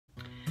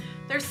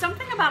There's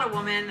something about a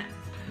woman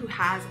who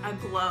has a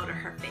glow to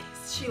her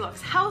face. She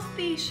looks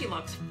healthy, she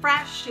looks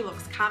fresh, she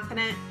looks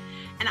confident,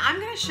 and I'm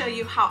gonna show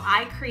you how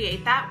I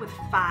create that with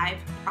 5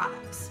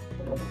 products.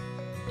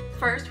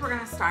 First, we're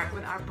gonna start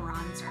with our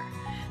bronzer.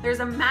 There's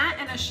a matte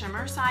and a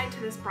shimmer side to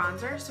this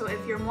bronzer, so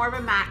if you're more of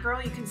a matte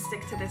girl, you can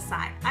stick to this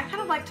side. I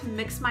kind of like to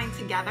mix mine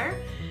together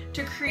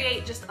to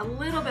create just a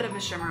little bit of a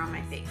shimmer on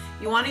my face.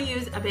 You want to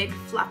use a big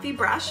fluffy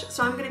brush,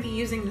 so I'm going to be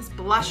using this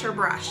blusher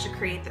brush to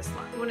create this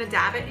look. You want to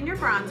dab it in your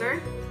bronzer,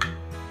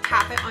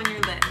 tap it on your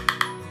lid.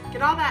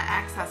 Get all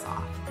that excess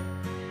off.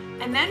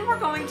 And then we're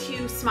going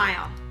to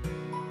smile.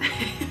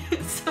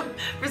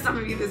 For some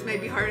of you, this may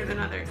be harder than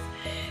others.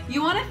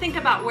 You want to think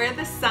about where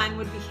the sun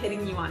would be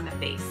hitting you on the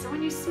face. So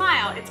when you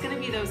smile, it's going to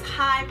be those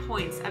high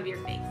points of your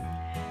face.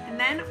 And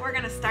then we're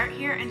going to start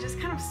here and just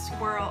kind of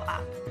swirl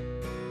up.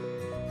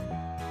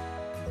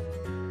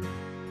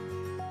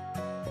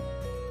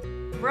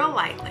 Real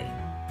lightly.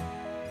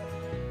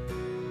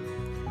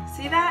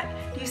 See that?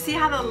 Do you see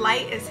how the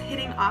light is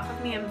hitting off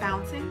of me and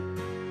bouncing?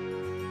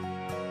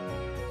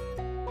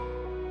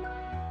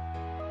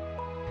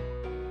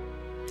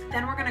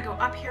 Then we're gonna go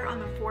up here on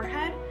the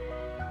forehead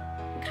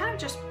and kind of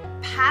just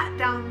pat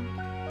down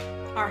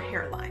our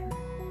hairline.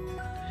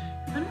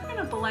 And then we're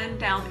gonna blend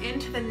down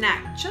into the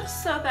neck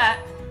just so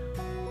that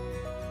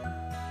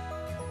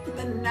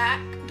the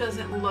neck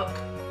doesn't look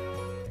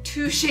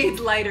 2 shades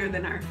lighter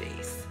than our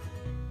face.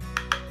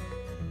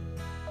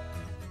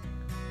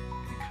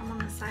 Come on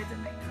the sides of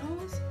my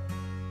nose,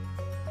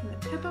 and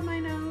the tip of my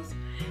nose.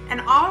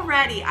 And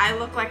already I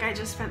look like I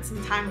just spent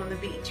some time on the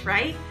beach,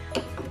 right?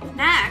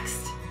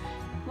 Next,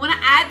 I want to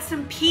add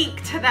some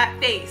pink to that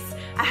face.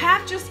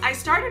 I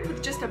started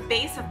with just a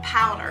base of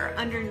powder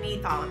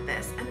underneath all of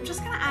this, and I'm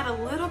just going to add a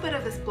little bit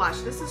of this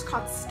blush. This is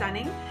called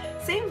Stunning.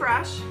 Same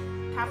brush,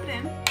 tap it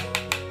in,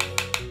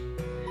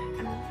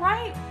 and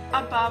right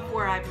above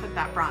where I put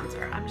that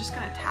bronzer, I'm just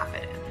going to tap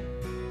it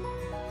in,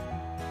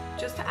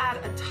 just to add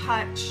a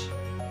touch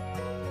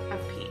of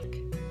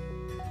pink.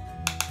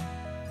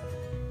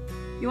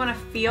 You want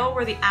to feel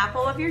where the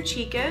apple of your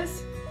cheek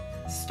is,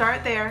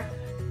 start there,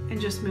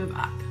 and just move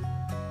up.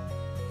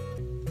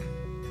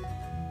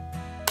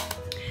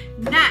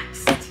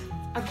 Next,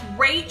 a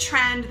great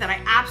trend that I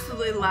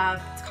absolutely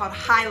love, it's called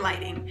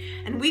highlighting.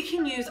 And we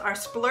can use our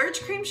Splurge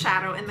Cream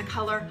Shadow in the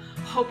color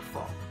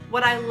Hopeful.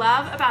 What I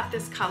love about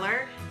this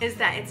color is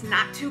that it's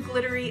not too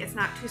glittery, it's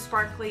not too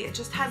sparkly, it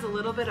just has a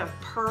little bit of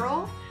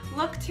pearl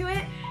look to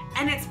it,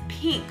 and it's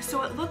pink,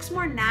 so it looks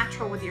more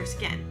natural with your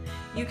skin.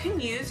 You can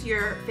use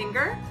your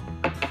finger,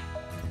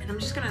 and I'm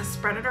just gonna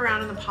spread it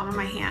around in the palm of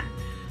my hand.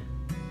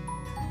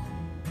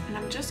 And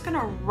I'm just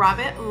gonna rub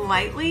it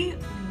lightly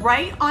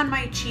right on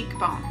my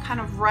cheekbone, kind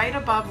of right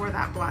above where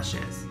that blush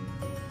is.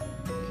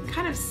 You can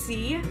kind of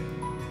see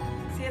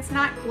it's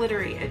not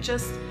glittery, it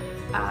just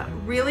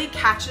really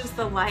catches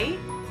the light,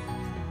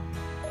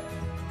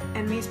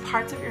 and these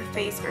parts of your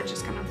face are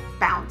just gonna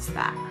bounce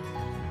that.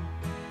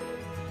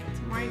 Get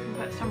some more, you can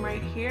put some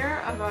right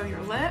here above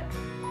your lip,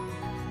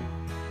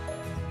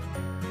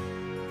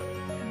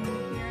 and then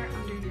here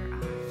under your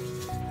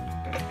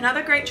eye.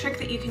 Another great trick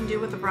that you can do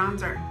with the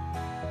bronzer,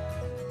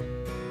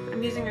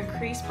 I'm using a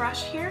crease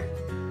brush here,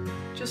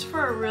 just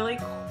for a really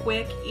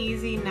quick,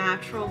 easy,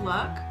 natural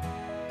look.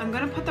 I'm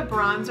gonna put the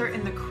bronzer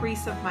in the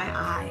crease of my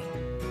eye.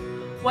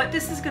 What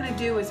this is gonna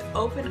do is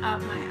open up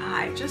my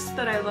eye, just so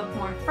that I look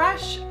more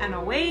fresh and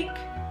awake.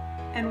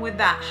 And with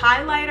that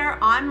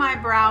highlighter on my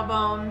brow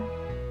bone,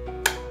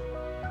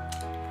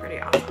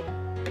 pretty awesome.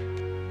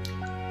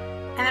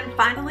 And then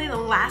finally, the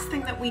last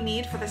thing that we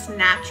need for this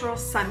natural,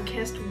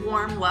 sun-kissed,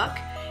 warm look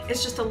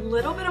is just a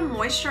little bit of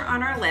moisture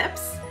on our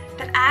lips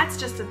that adds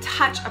just a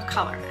touch of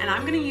color. And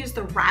I'm gonna use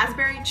the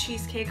Raspberry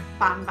Cheesecake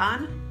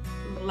Bonbon,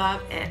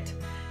 love it,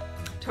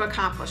 to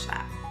accomplish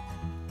that.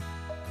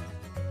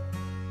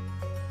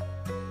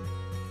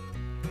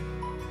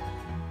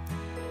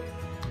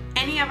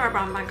 Any of our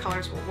bonbon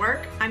colors will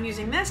work. I'm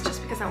using this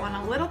just because I want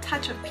a little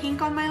touch of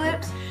pink on my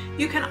lips.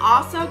 You can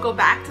also go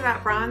back to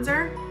that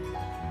bronzer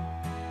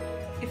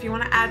if you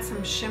want to add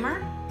some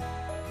shimmer.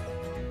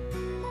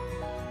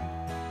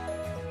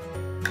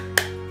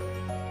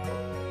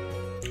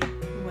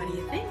 What do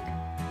you think?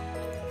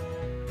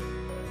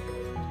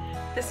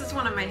 This is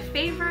one of my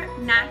favorite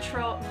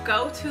natural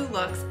go-to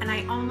looks, and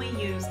I only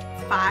used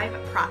 5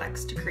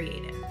 products to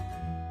create it.